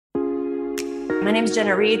My name is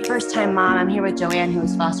Jenna Reed, first-time mom. I'm here with Joanne, who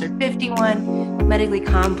has fostered 51 medically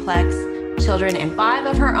complex children and 5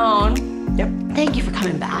 of her own. Yep. Thank you for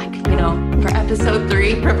coming back, for episode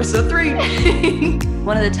 3. For episode 3.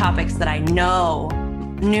 One of the topics that I know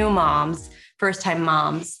new moms, first-time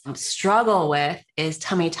moms struggle with is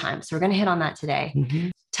tummy time. So we're going to hit on that today. Mm-hmm.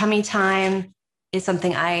 Tummy time is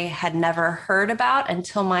something I had never heard about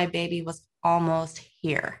until my baby was almost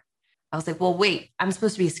here. I was like, well, wait, I'm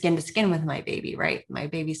supposed to be skin to skin with my baby, right? My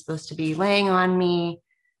baby's supposed to be laying on me.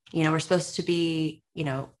 We're supposed to be,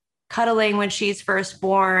 cuddling when she's first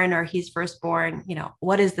born or he's first born.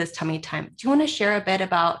 What is this tummy time? Do you want to share a bit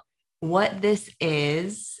about what this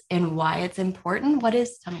is and why it's important? What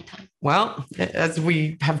is tummy time? Well, as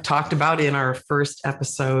we have talked about in our first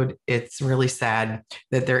episode, it's really sad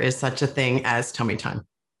that there is such a thing as tummy time.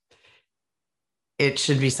 It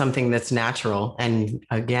should be something that's natural. And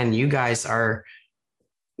again, you guys are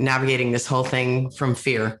navigating this whole thing from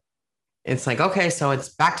fear. It's like, okay, so it's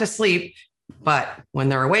back to sleep, but when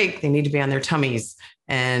they're awake, they need to be on their tummies.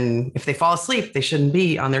 And if they fall asleep, they shouldn't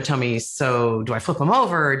be on their tummies. So do I flip them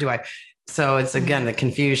over? Or so it's again, the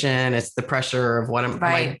confusion. It's the pressure of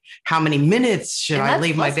how many minutes should I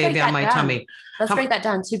leave my baby on my tummy? Let's break that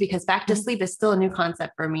down too, because back to sleep is still a new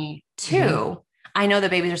concept for me too. Mm-hmm. I know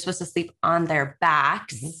that babies are supposed to sleep on their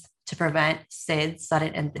backs to prevent SIDS,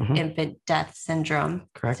 sudden infant death syndrome,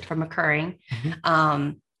 from occurring. Mm-hmm.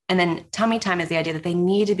 And then tummy time is the idea that they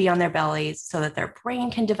need to be on their bellies so that their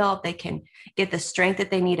brain can develop. They can get the strength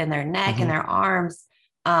that they need in their neck and their arms.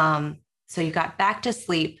 So you got back to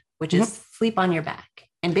sleep, which is sleep on your back.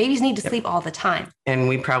 And babies need to sleep all the time. And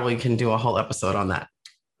we probably can do a whole episode on that.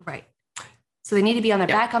 Right. So they need to be on their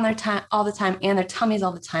back on their all the time and their tummies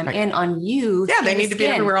all the time and on you. Yeah, they need to be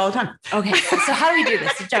everywhere all the time. Okay. So how do we do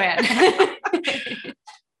this, Joanne?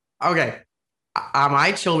 Okay.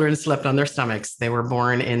 My children slept on their stomachs. They were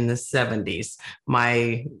born in the 70s.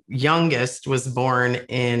 My youngest was born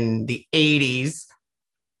in the 80s.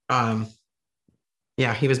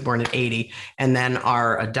 He was born in 80. And then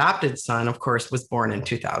our adopted son, of course, was born in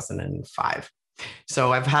 2005.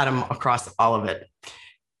 So I've had him across all of it.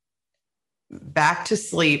 Back to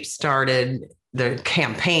Sleep started, the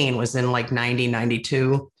campaign was in like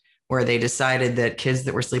 92, where they decided that kids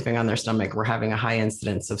that were sleeping on their stomach were having a high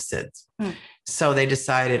incidence of SIDS. So they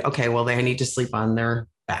decided, okay, well, they need to sleep on their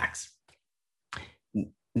backs.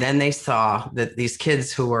 Then they saw that these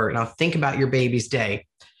kids now think about your baby's day.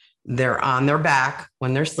 They're on their back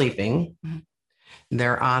when they're sleeping.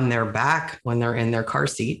 They're on their back when they're in their car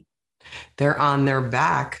seat. They're on their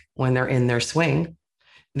back when they're in their swing.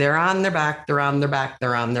 They're on their back, they're on their back,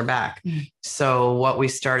 they're on their back. So what we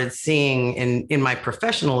started seeing in my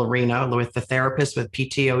professional arena with the therapist, with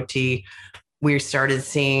PTOT, we started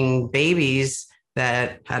seeing babies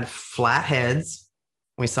that had flat heads.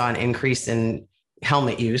 We saw an increase in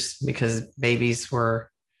helmet use because babies were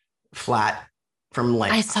flat from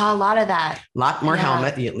length. I saw a lot of that. A lot more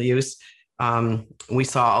helmet use. We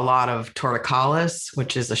saw a lot of torticollis,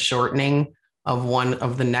 which is a shortening of one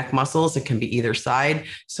of the neck muscles. It can be either side.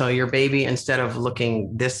 So your baby, instead of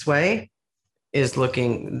looking this way, is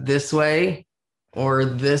looking this way or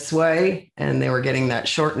this way. And they were getting that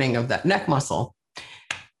shortening of that neck muscle.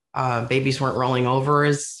 Babies weren't rolling over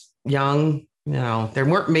as young. They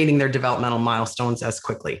weren't meeting their developmental milestones as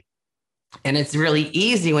quickly. And it's really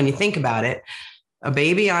easy when you think about it. A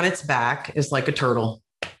baby on its back is like a turtle.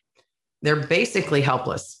 They're basically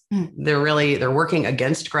helpless. They're working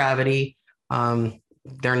against gravity.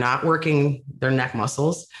 They're not working their neck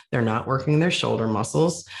muscles. They're not working their shoulder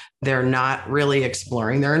muscles. They're not really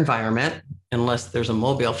exploring their environment unless there's a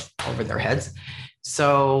mobile over their heads.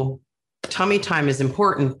 So tummy time is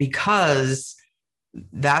important because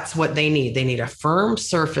that's what they need. They need a firm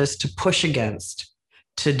surface to push against,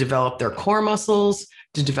 to develop their core muscles,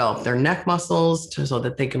 to develop their neck muscles, so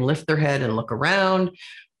that they can lift their head and look around.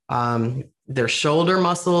 Their shoulder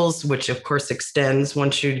muscles, which of course extends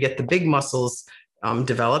once you get the big muscles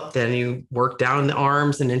developed, then you work down the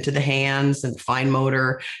arms and into the hands and fine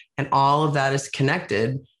motor. And all of that is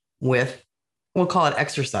connected with, we'll call it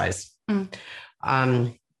exercise.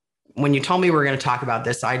 When you told me we were going to talk about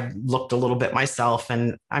this, I looked a little bit myself.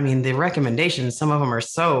 And I mean, the recommendations, some of them are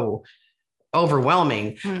so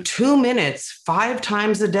overwhelming. 2 minutes, 5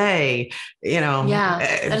 times a day, that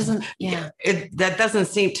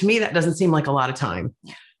doesn't seem like a lot of time.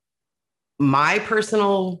 My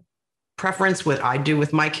personal preference, what I do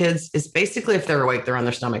with my kids, is basically if they're awake, they're on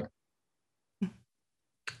their stomach.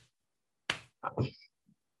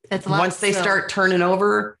 Once they start turning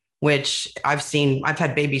over, which I've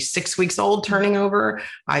had babies 6 weeks old turning over.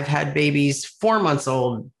 I've had babies 4 months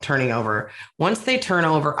old turning over. Once they turn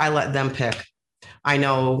over, I let them pick. I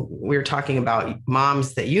know we're talking about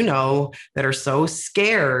moms that that are so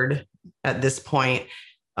scared at this point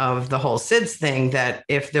of the whole SIDS thing that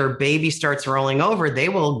if their baby starts rolling over, they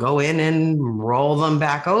will go in and roll them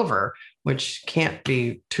back over, which can't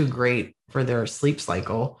be too great for their sleep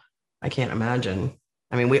cycle. I can't imagine.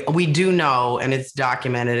 I mean, we do know, and it's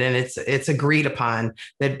documented, and it's agreed upon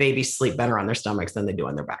that babies sleep better on their stomachs than they do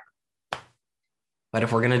on their back. But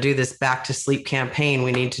if we're going to do this back to sleep campaign,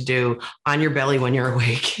 we need to do on your belly when you're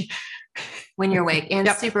awake. When you're awake and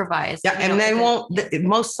supervised. Yeah. And they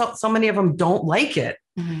won't, so many of them don't like it,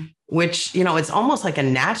 which, it's almost like a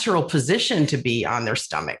natural position to be on their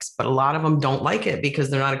stomachs, but a lot of them don't like it because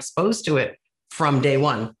they're not exposed to it from day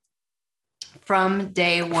one. From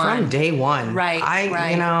day one. Right. I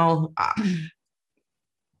don't know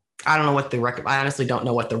I honestly don't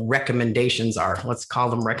know what the recommendations are. Let's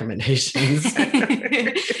call them recommendations.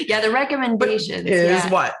 Yeah. The recommendations is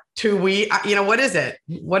what? 2 weeks. What is it?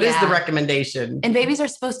 What is the recommendation? And babies are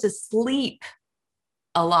supposed to sleep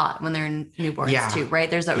a lot when they're newborns too,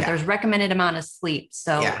 right? There's recommended amount of sleep.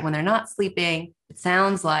 So when they're not sleeping, it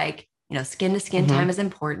sounds like, skin to skin time is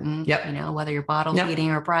important. Yep. Whether you're bottle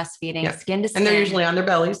feeding or breastfeeding, skin to skin. And they're usually on their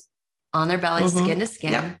bellies. On their bellies, skin to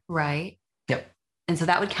skin. Yep. Right. Yep. And so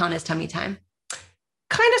that would count as tummy time.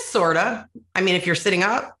 Kind of, sort of. I mean, if you're sitting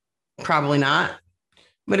up, probably not.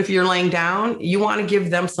 But if you're laying down, you want to give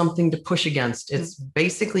them something to push against. It's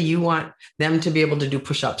basically, you want them to be able to do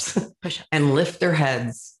push-ups and lift their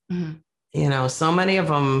heads. So many of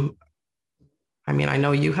them, I mean, I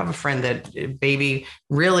know you have a friend that baby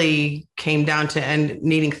really came down to end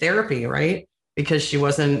needing therapy, right? Because she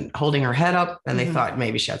wasn't holding her head up and they thought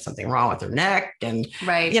maybe she had something wrong with her neck. And,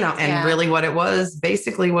 really what it was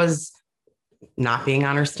basically was not being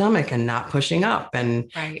on her stomach and not pushing up and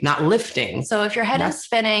not lifting. So if your head is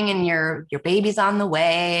spinning and your baby's on the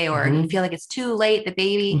way, or you feel like it's too late, the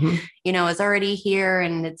baby, is already here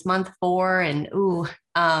and it's month 4 and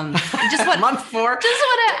just what month 4, just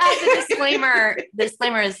want to add the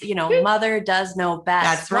disclaimer is, mother does know best.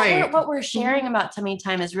 That's right. What we're sharing about tummy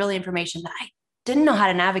time is really information that I didn't know how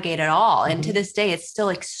to navigate at all. And to this day, it's still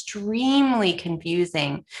extremely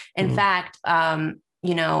confusing. In fact, I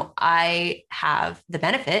have the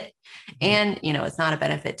benefit and, it's not a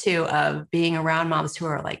benefit too, of being around moms who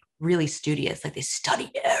are like really studious. Like they study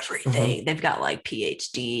everything. They've got like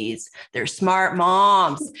PhDs, they're smart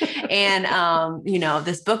moms. And,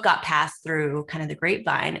 this book got passed through kind of the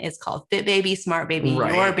grapevine. It's called Fit Baby, Smart Baby,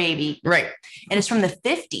 Your Baby. Right. And it's from the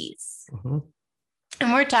 50s.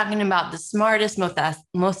 And we're talking about the smartest,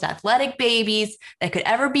 most athletic babies that could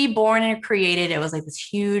ever be born and created. It was like this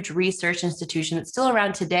huge research institution that's still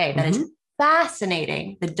around today. That is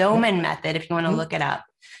fascinating. The Doman method, if you want to look it up,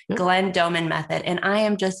 Glenn Doman method. And I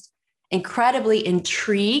am just incredibly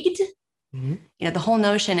intrigued. The whole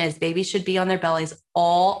notion is babies should be on their bellies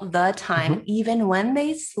all the time, even when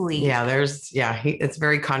they sleep. Yeah, it's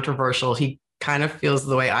very controversial. He kind of feels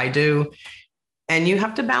the way I do. And you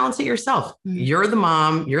have to balance it yourself. You're the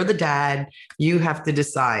mom, you're the dad, you have to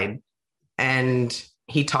decide. And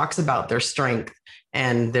he talks about their strength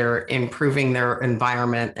and their improving their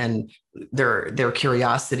environment and their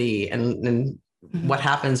curiosity and what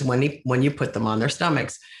happens when you put them on their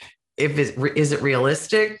stomachs. Is it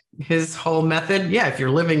realistic? His whole method? Yeah. If you're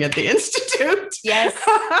living at the Institute. Yes.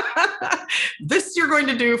 This you're going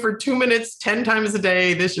to do for 2 minutes, 10 times a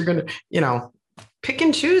day. This you're going to, pick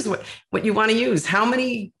and choose what you want to use. How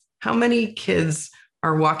many kids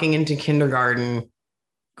are walking into kindergarten?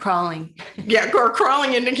 Crawling. Yeah. Or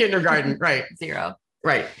crawling into kindergarten. Right. 0.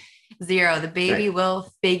 Right. 0. The baby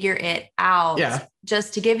will figure it out. Yeah.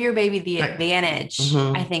 Just to give your baby the advantage.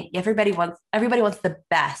 I think everybody wants the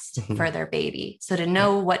best for their baby. So to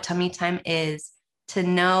know what tummy time is, to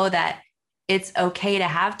know that it's okay to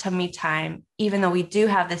have tummy time, even though we do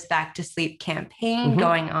have this back to sleep campaign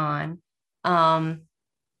going on.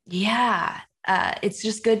 It's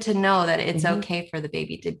just good to know that it's okay for the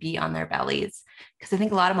baby to be on their bellies. Because I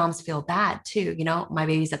think a lot of moms feel bad too. My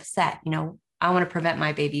baby's upset. I want to prevent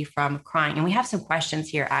my baby from crying. And we have some questions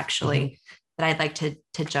here actually that I'd like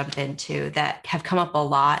to jump into that have come up a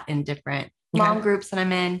lot in different mom groups that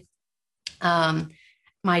I'm in.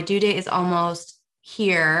 My due date is almost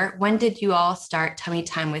here. When did you all start tummy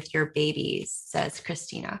time with your babies? Says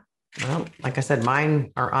Christina. Well, like I said,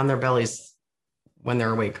 mine are on their bellies when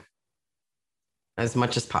they're awake as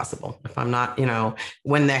much as possible. If I'm not,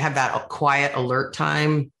 when they have that quiet alert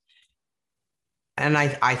time, And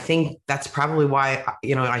I think that's probably why,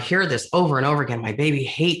 I hear this over and over again. My baby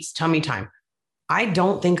hates tummy time. I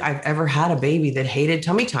don't think I've ever had a baby that hated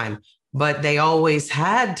tummy time, but they always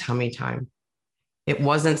had tummy time. It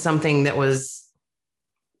wasn't something that was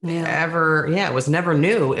it was never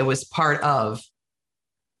new. It was part of,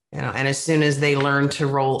 and as soon as they learn to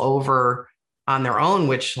roll over on their own,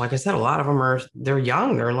 which, like I said, a lot of them they're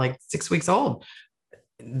young, they're like 6 weeks old.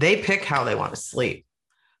 They pick how they want to sleep.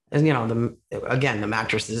 And, the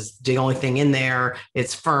mattress is the only thing in there.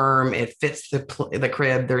 It's firm. It fits the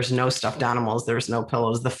crib. There's no stuffed animals. There's no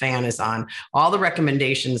pillows. The fan is on. All the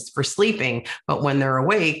recommendations for sleeping. But when they're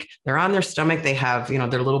awake, they're on their stomach. They have,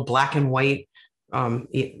 their little black and white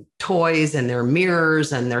toys and their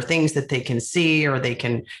mirrors and their things that they can see, or they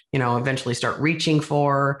can, eventually start reaching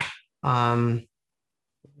for. So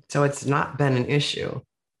it's not been an issue.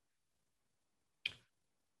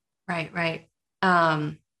 Right.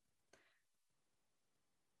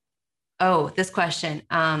 This question,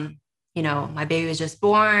 my baby was just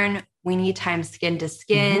born. We need time skin to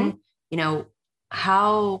skin.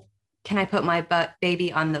 How can I put my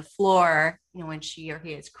baby on the floor, when she or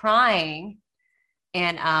he is crying?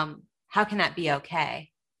 And how can that be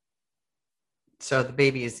okay? So the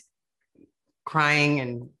baby is crying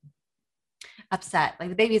and upset, like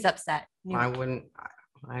the baby's upset. I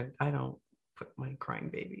don't put my crying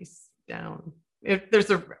babies down.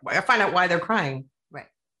 I find out why they're crying. Right.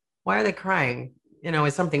 Why are they crying?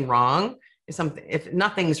 Is something wrong? If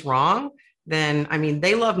nothing's wrong, then,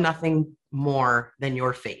 they love nothing more than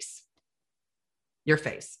your face. Your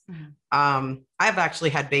face. Mm-hmm. I've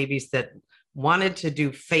actually had babies that wanted to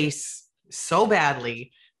do face so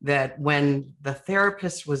badly that when the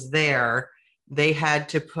therapist was there, they had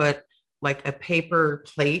to put like a paper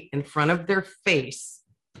plate in front of their face.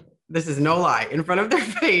 This is no lie, in front of their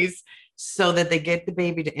face, so that they get the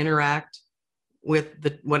baby to interact with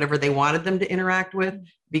whatever they wanted them to interact with,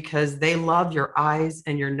 because they love your eyes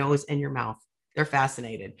and your nose and your mouth. They're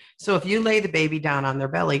fascinated. So if you lay the baby down on their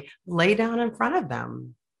belly, lay down in front of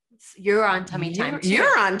them. You're on tummy time.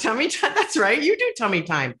 You're on tummy time. That's right. You do tummy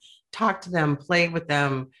time. Talk to them, play with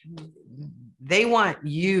them. They want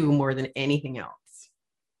you more than anything else.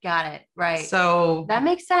 Got it. Right. So that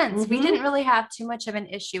makes sense. Mm-hmm. We didn't really have too much of an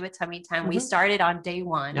issue with tummy time. Mm-hmm. We started on day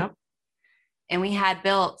 1. Yep. And we had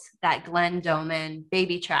built that Glenn Doman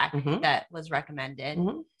baby track that was recommended.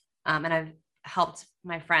 Mm-hmm. And I've helped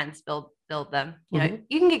my friends build them. You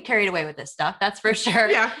can get carried away with this stuff. That's for sure.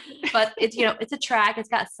 Yeah. But it's, it's a track, it's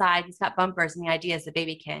got sides, it's got bumpers. And the idea is the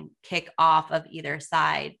baby can kick off of either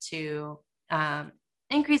side to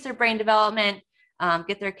increase their brain development,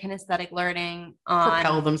 get their kinesthetic learning on,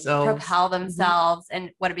 propel themselves. Mm-hmm.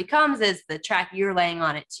 And what it becomes is the track, you're laying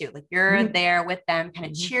on it too. Like you're there with them, kind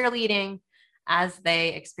of cheerleading as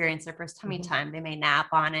they experience their first tummy time. They may nap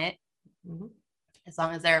on it as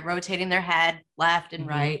long as they're rotating their head left and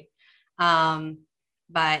right.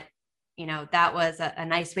 But that was a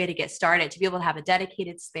nice way to get started, to be able to have a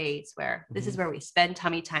dedicated space where this is where we spend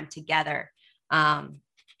tummy time together,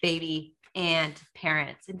 baby and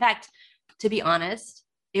parents. In fact, to be honest,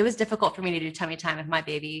 it was difficult for me to do tummy time if my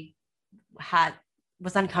baby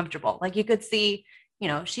was uncomfortable. Like you could see,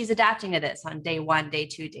 she's adapting to this on day 1, day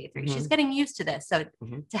 2, day 3. She's getting used to this. So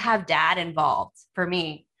to have dad involved for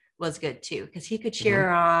me was good too, because he could cheer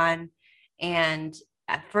her on. And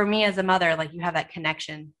for me as a mother, like you have that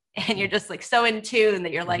connection and you're just like so in tune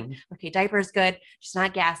that you're like, okay, diaper's good. She's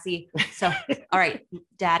not gassy. So, all right,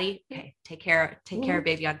 daddy, okay, take care of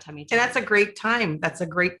baby on tummy time. And that's a great time. That's a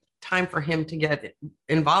great time for him to get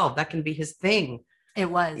involved. That can be his thing.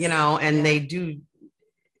 It was, and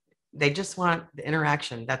they just want the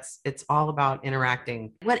interaction. It's all about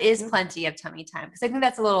interacting. What is plenty of tummy time? Because I think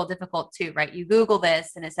that's a little difficult too, right? You Google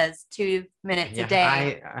this and it says 2 minutes a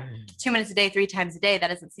day, 2 minutes a day, 3 times a day. That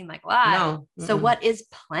doesn't seem like a lot. No. So what is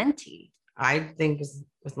plenty? I think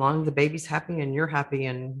as long as the baby's happy and you're happy,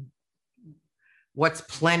 and what's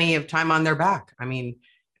plenty of time on their back.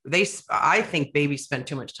 I think babies spend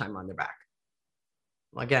too much time on their back.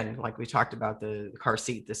 Again, like we talked about, the car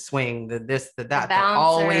seat, the swing, the this, the that, they're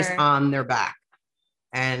always on their back,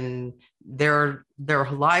 and their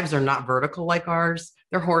lives are not vertical like ours.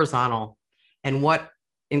 They're horizontal. And what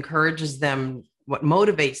encourages them, what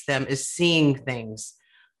motivates them is seeing things.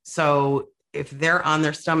 So if they're on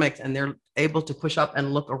their stomachs and they're able to push up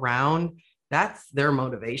and look around, that's their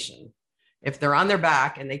motivation. If they're on their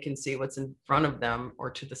back and they can see what's in front of them or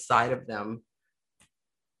to the side of them,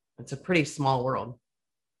 it's a pretty small world.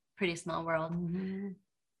 Pretty small world.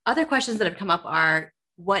 Other questions that have come up are,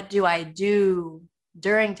 what do I do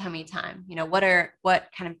during tummy time? What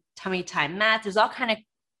kind of tummy time mats? There's all kind of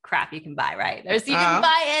crap you can buy, right? You can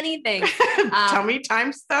buy anything. Tummy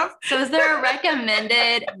time stuff. So is there a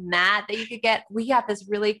recommended mat that you could get? We got this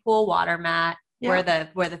really cool water mat where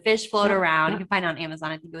the fish float around. You can find it on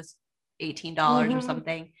Amazon. I think it was $18 or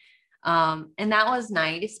something. And that was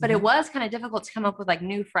nice, but it was kind of difficult to come up with like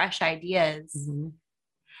new, fresh ideas.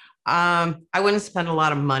 I wouldn't spend a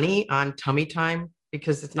lot of money on tummy time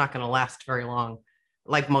because it's not going to last very long,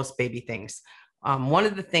 like most baby things. One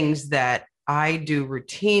of the things that I do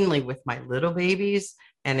routinely with my little babies,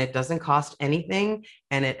 and it doesn't cost anything,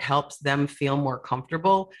 and it helps them feel more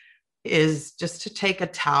comfortable, is just to take a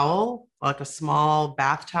towel, like a small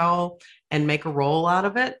bath towel, and make a roll out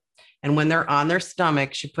of it. And when they're on their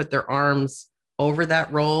stomachs, you put their arms over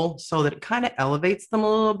that roll so that it kind of elevates them a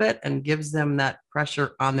little bit and gives them that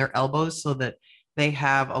pressure on their elbows so that they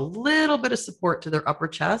have a little bit of support to their upper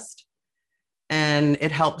chest. And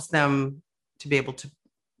it helps them to be able to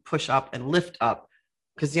push up and lift up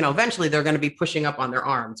because, eventually they're going to be pushing up on their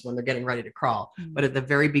arms when they're getting ready to crawl. But at the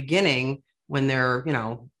very beginning, when they're,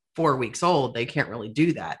 4 weeks old, they can't really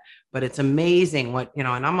do that. But it's amazing what, and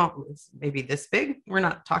I'm maybe this big. We're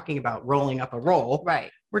not talking about rolling up a roll.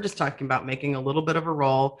 Right. We're just talking about making a little bit of a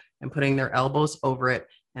roll and putting their elbows over it.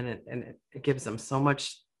 And it gives them so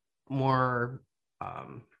much more,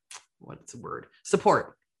 what's the word?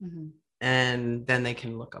 Support. And then they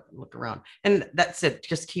can look up and look around. And that's it.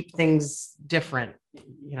 Just keep things different,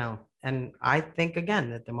 and I think,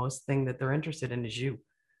 again, that the most thing that they're interested in is you.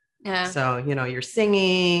 Yeah. So, you're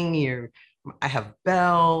singing, I have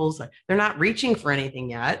bells. They're not reaching for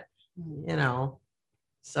anything yet,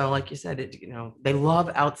 So like you said, they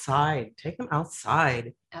love outside. Take them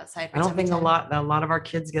outside. Outside. I don't think a lot of our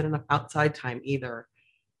kids get enough outside time either,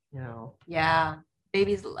 Yeah.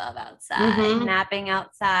 Babies love outside, napping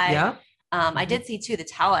outside. Yeah. I did see too, the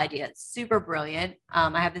towel idea. It's super brilliant.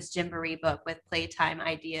 I have this Gymboree book with playtime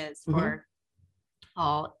ideas for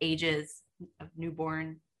all ages of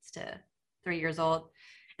newborns to 3 years old.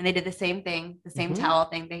 And they did the same thing, the same towel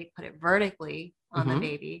thing. They put it vertically on the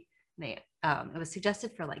baby. And it was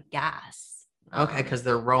suggested for like gas. Okay, because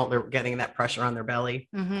they're getting that pressure on their belly.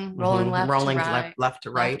 Rolling left to right. Left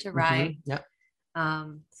to right. Yep.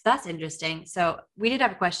 So that's interesting. So we did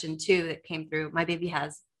have a question too that came through. My baby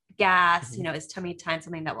has gas, is tummy time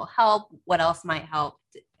something that will help? What else might help?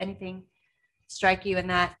 Anything strike you in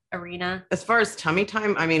that arena? As far as tummy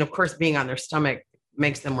time, I mean, of course, being on their stomach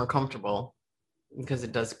makes them more comfortable because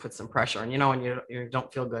it does put some pressure. And, when you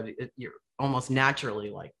don't feel good, you're almost naturally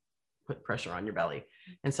like put pressure on your belly.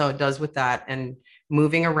 And so it does with that. And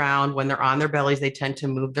moving around when they're on their bellies, they tend to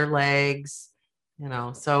move their legs,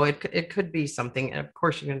 so it could be something. And of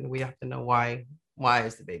course, we have to know why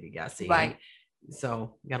is the baby gassy? Right. And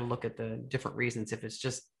so you got to look at the different reasons. If it's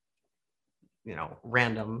just,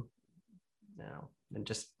 random, then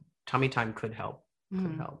just tummy time could help.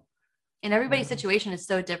 And everybody's situation is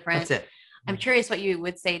so different. That's it. I'm curious what you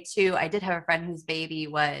would say too. I did have a friend whose baby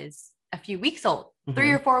was a few weeks old,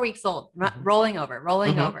 3 or 4 weeks old, rolling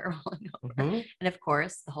over. And of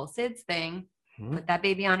course, the whole SIDS thing, put that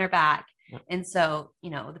baby on her back. And so,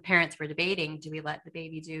 the parents were debating, do we let the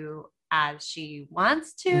baby do as she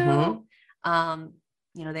wants to?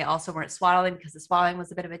 They also weren't swaddling because the swaddling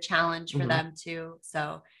was a bit of a challenge for them too.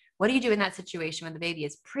 So what do you do in that situation when the baby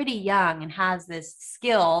is pretty young and has this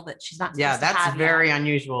skill that she's not supposed to have? Yeah, that's very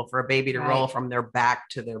unusual for a baby to roll from their back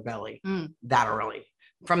to their belly that early.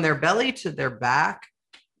 From their belly to their back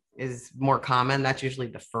is more common. That's usually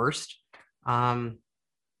the first. That's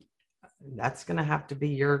going to have to be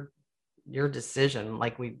your decision.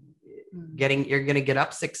 Like you're going to get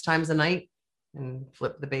up 6 times a night and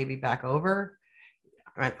flip the baby back over.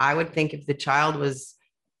 I would think if the child was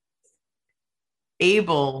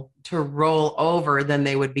able to roll over, then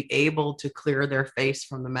they would be able to clear their face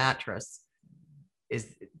from the mattress.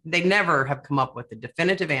 They never have come up with a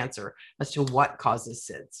definitive answer as to what causes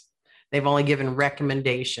SIDS. They've only given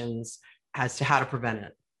recommendations as to how to prevent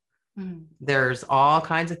it. There's all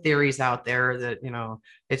kinds of theories out there that,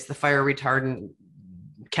 it's the fire retardant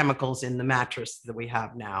chemicals in the mattress that we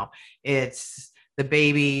have now. It's the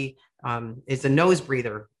baby is a nose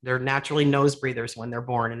breather. They're naturally nose breathers when they're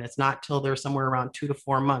born. And it's not till they're somewhere around 2 to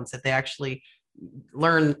 4 months that they actually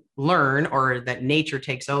learn, or that nature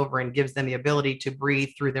takes over and gives them the ability to breathe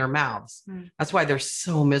through their mouths. That's why they're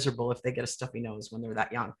so miserable if they get a stuffy nose when they're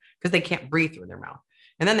that young, because they can't breathe through their mouth.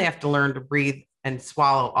 And then they have to learn to breathe and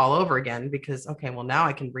swallow all over again because, okay, well, now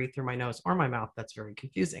I can breathe through my nose or my mouth. That's very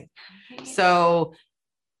confusing. So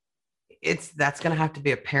that's going to have to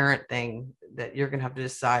be a parent thing that you're going to have to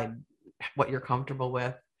decide what you're comfortable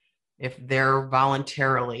with. If they're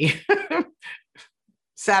voluntarily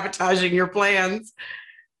sabotaging your plans,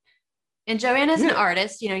 And Joanna's an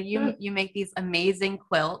artist. You know, you make these amazing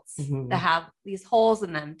quilts that have these holes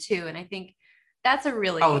in them too. And I think that's a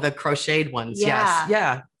really the crocheted ones. Yes.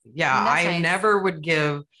 Yeah. I nice. Never would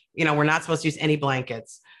give, you know, we're not supposed to use any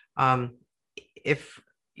blankets. If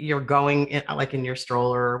you're going in, like in your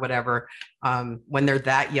stroller or whatever, when they're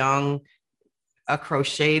that young, a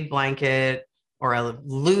crocheted blanket or a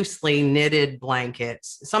loosely knitted blanket,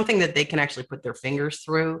 something that they can actually put their fingers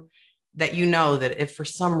through, that you know that if for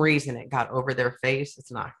some reason it got over their face,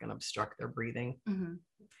 it's not going to obstruct their breathing. Mm-hmm.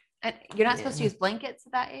 And you're not supposed to use blankets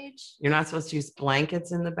at that age? You're not supposed to use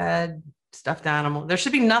blankets in the bed, stuffed animal. There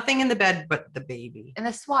should be nothing in the bed but the baby. And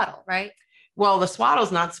the swaddle, right? Well, the swaddle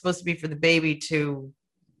is not supposed to be for the baby to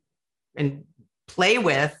play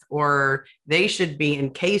with, or they should be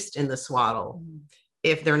encased in the swaddle. Mm-hmm.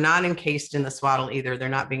 If they're not encased in the swaddle, either they're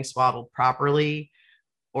not being swaddled properly,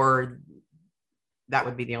 or that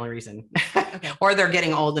would be the only reason. Okay. Or they're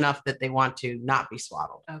getting old enough that they want to not be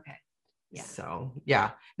swaddled. Okay. Yeah. So,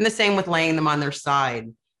 yeah. And the same with laying them on their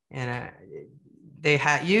side. And they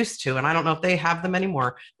used to, and I don't know if they have them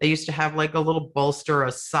anymore. They used to have like a little bolster,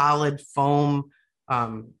 a solid foam,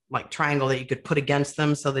 like triangle that you could put against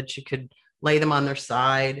them so that you could lay them on their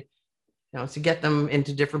side, you know, to get them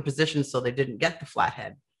into different positions so they didn't get the flat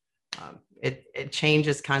head. It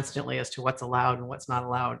changes constantly as to what's allowed and what's not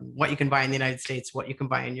allowed, and what you can buy in the United States, what you can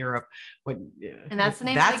buy in Europe. And that's the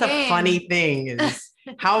name that's of the game. A funny thing is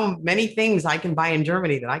how many things I can buy in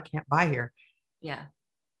Germany that I can't buy here. Yeah.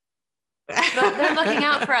 But they're looking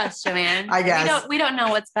out for us, Joanne. I guess we don't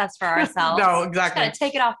know what's best for ourselves. No, exactly. Just gotta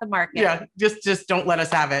take it off the market. Yeah, just don't let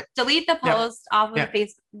us have it. Delete the post off of the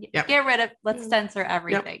face. Get rid of. Let's censor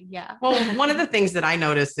everything. Yeah. Well, one of the things that I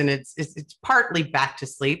noticed, and it's partly back to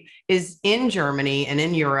sleep, is in Germany and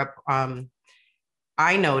in Europe.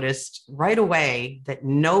 I noticed right away that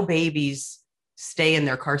no babies stay in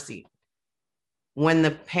their car seat. When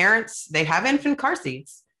the parents, they have infant car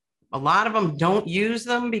seats, a lot of them don't use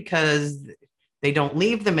them because they don't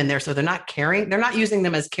leave them in there. So they're not using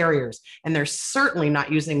them as carriers, and they're certainly not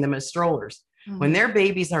using them as strollers. Mm-hmm. When their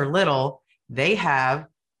babies are little, they have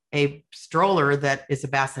a stroller that is a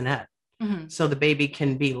bassinet. Mm-hmm. So the baby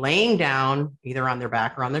can be laying down either on their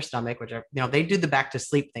back or on their stomach, which, you know, they do the back to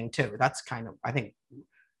sleep thing too. That's kind of, I think,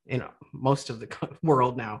 you know, most of the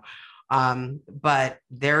world now. But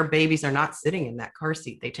their babies are not sitting in that car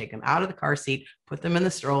seat. They take them out of the car seat, put them in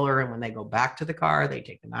the stroller. And when they go back to the car, they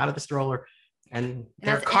take them out of the stroller, and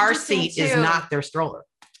their car seat is not their stroller.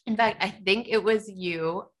 In fact, I think it was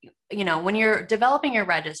you know, when you're developing your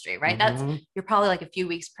registry, right? Mm-hmm. You're probably like a few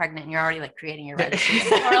weeks pregnant and you're already like creating your registry.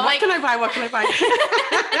 What can I buy?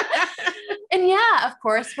 And yeah, of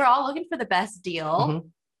course, we're all looking for the best deal. Mm-hmm.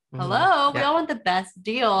 Hello, we all want the best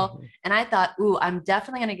deal. Mm-hmm. And I thought, I'm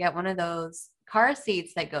definitely going to get one of those car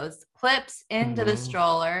seats that clips into the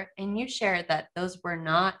stroller. And you shared that those were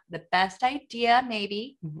not the best idea,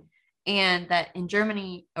 maybe. Mm-hmm. And that in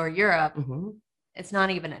Germany or Europe, it's not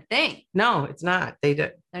even a thing. No, it's not.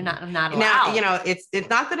 They're not allowed. Now, you know, it's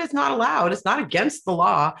not that it's not allowed. It's not against the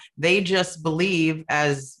law. They just believe,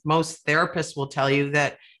 as most therapists will tell you,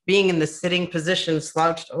 that being in the sitting position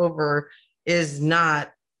slouched over is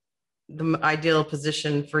not the ideal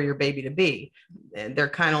position for your baby to be. They're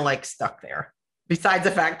kind of like stuck there, besides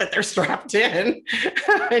the fact that they're strapped in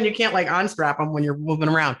and you can't like unstrap them when you're moving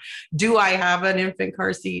around. Do I have an infant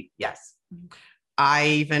car seat? Yes.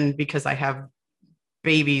 Because I have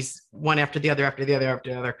babies one after the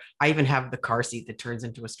other, I even have the car seat that turns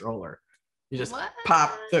into a stroller. You just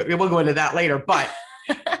pop. We'll go into that later, but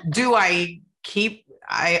do I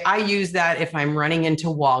use that if I'm running into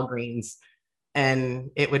Walgreens, and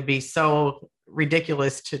it would be so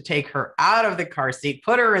ridiculous to take her out of the car seat,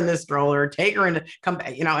 put her in the stroller, take her into, come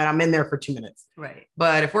back, you know, and I'm in there for 2 minutes. Right.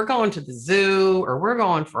 But if we're going to the zoo or we're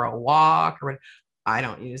going for a walk, I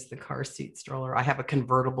don't use the car seat stroller. I have a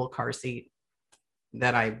convertible car seat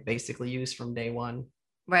that I basically use from day one.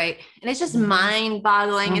 Right. And it's just mind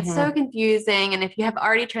boggling. It's so confusing. And if you have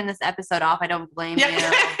already turned this episode off, I don't blame you.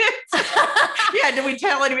 Yeah. Did we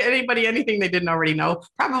tell anybody anything they didn't already know?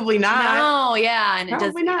 Probably not. No. Yeah. And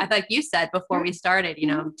probably not. Like you said before we started, you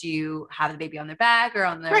know, do you have the baby on their back or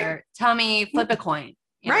on their tummy? Flip a coin.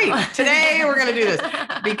 Right. Today we're going to do this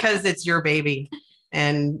because it's your baby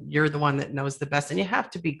and you're the one that knows the best, and you have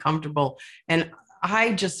to be comfortable. And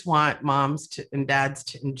I just want moms and dads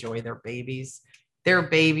to enjoy their babies. They're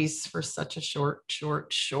babies for such a short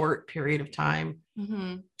period of time. Mm-hmm.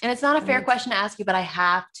 And it's not a fair question to ask you, but I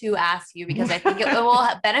have to ask you because I think it will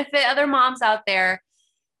benefit other moms out there.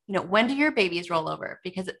 You know, when do your babies roll over?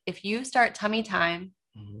 Because if you start tummy time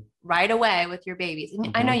right away with your babies.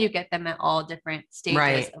 And I know you get them at all different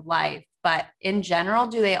stages of life, but in general,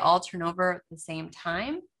 do they all turn over at the same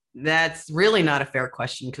time? That's really not a fair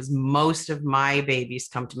question because most of my babies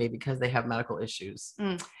come to me because they have medical issues.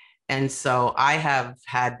 And so I have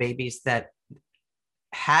had babies that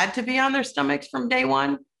had to be on their stomachs from day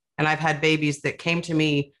one. And I've had babies that came to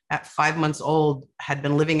me at 5 months old, had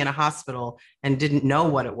been living in a hospital and didn't know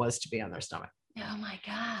what it was to be on their stomach. Oh my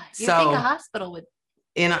God. You think a hospital would?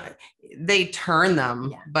 They turn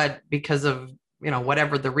them, but because of,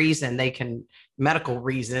 whatever the reason, medical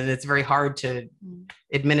reason, it's very hard to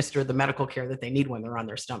administer the medical care that they need when they're on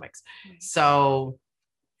their stomachs. So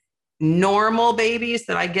normal babies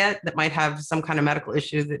that I get that might have some kind of medical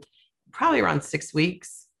issue, that probably around 6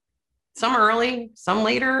 weeks, some early, some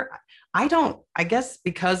later. I guess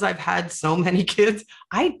because I've had so many kids,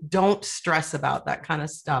 I don't stress about that kind of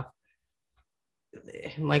stuff.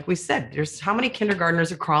 Like we said, there's how many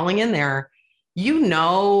kindergartners are crawling in there. You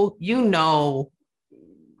know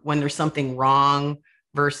when there's something wrong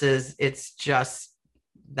versus it's just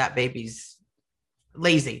that baby's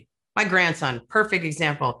lazy. My grandson, perfect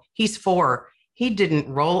example. He's 4. He didn't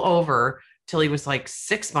roll over till he was like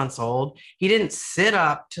 6 months old. He didn't sit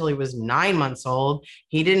up till he was 9 months old.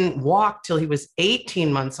 He didn't walk till he was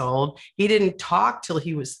 18 months old. He didn't talk till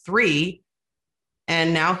he was 3.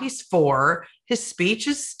 And now he's 4. His speech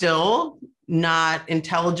is still not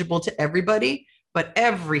intelligible to everybody, but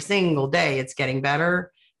every single day it's getting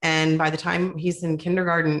better. And by the time he's in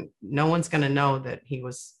kindergarten, no one's going to know that he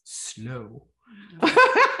was slow.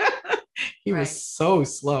 He was so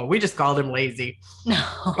slow. We just called him lazy.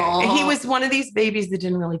 No. He was one of these babies that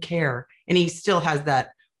didn't really care. And he still has that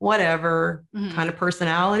whatever kind of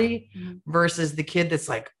personality versus the kid that's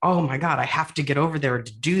like, oh my God, I have to get over there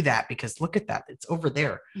to do that because look at that. It's over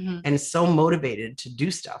there. And so motivated to do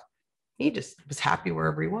stuff. He just was happy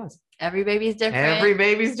wherever he was. Every baby's different. Every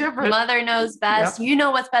baby's different. Mother knows best. You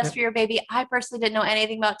know what's best for your baby. I personally didn't know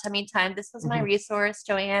anything about tummy time. This was my resource,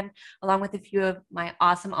 Joanne, along with a few of my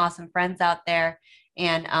awesome friends out there.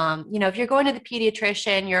 And, if you're going to the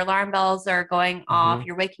pediatrician, your alarm bells are going off,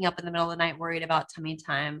 you're waking up in the middle of the night worried about tummy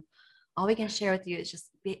time. All we can share with you is just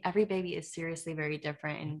every baby is seriously very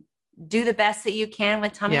different, and do the best that you can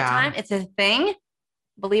with tummy time. It's a thing.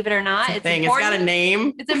 Believe it or not. It's a thing. Important. It's got a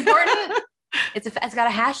name. It's important. It's got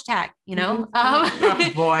a hashtag,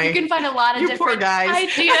 Oh boy. You can find a lot of different poor guys.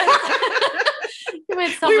 ideas.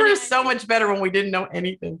 We were so much better when we didn't know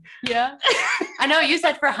anything. Yeah. I know you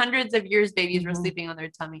said for hundreds of years, babies were sleeping on their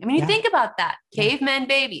tummy. I mean, you think about that. Cavemen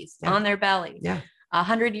babies on their belly. Yeah.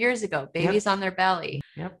 100 years ago, babies on their belly.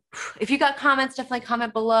 Yep. If you got comments, definitely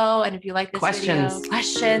comment below. And if you like this video,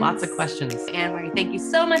 questions. Lots of questions. And we thank you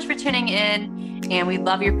so much for tuning in. And we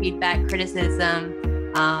love your feedback, criticism,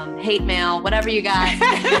 hate mail, whatever you got.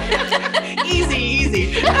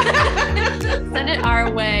 Easy. Send it our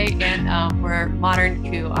way. And we're Modern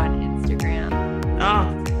Coo on Instagram.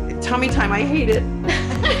 Oh, tummy time. I hate it.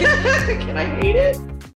 Can I hate it?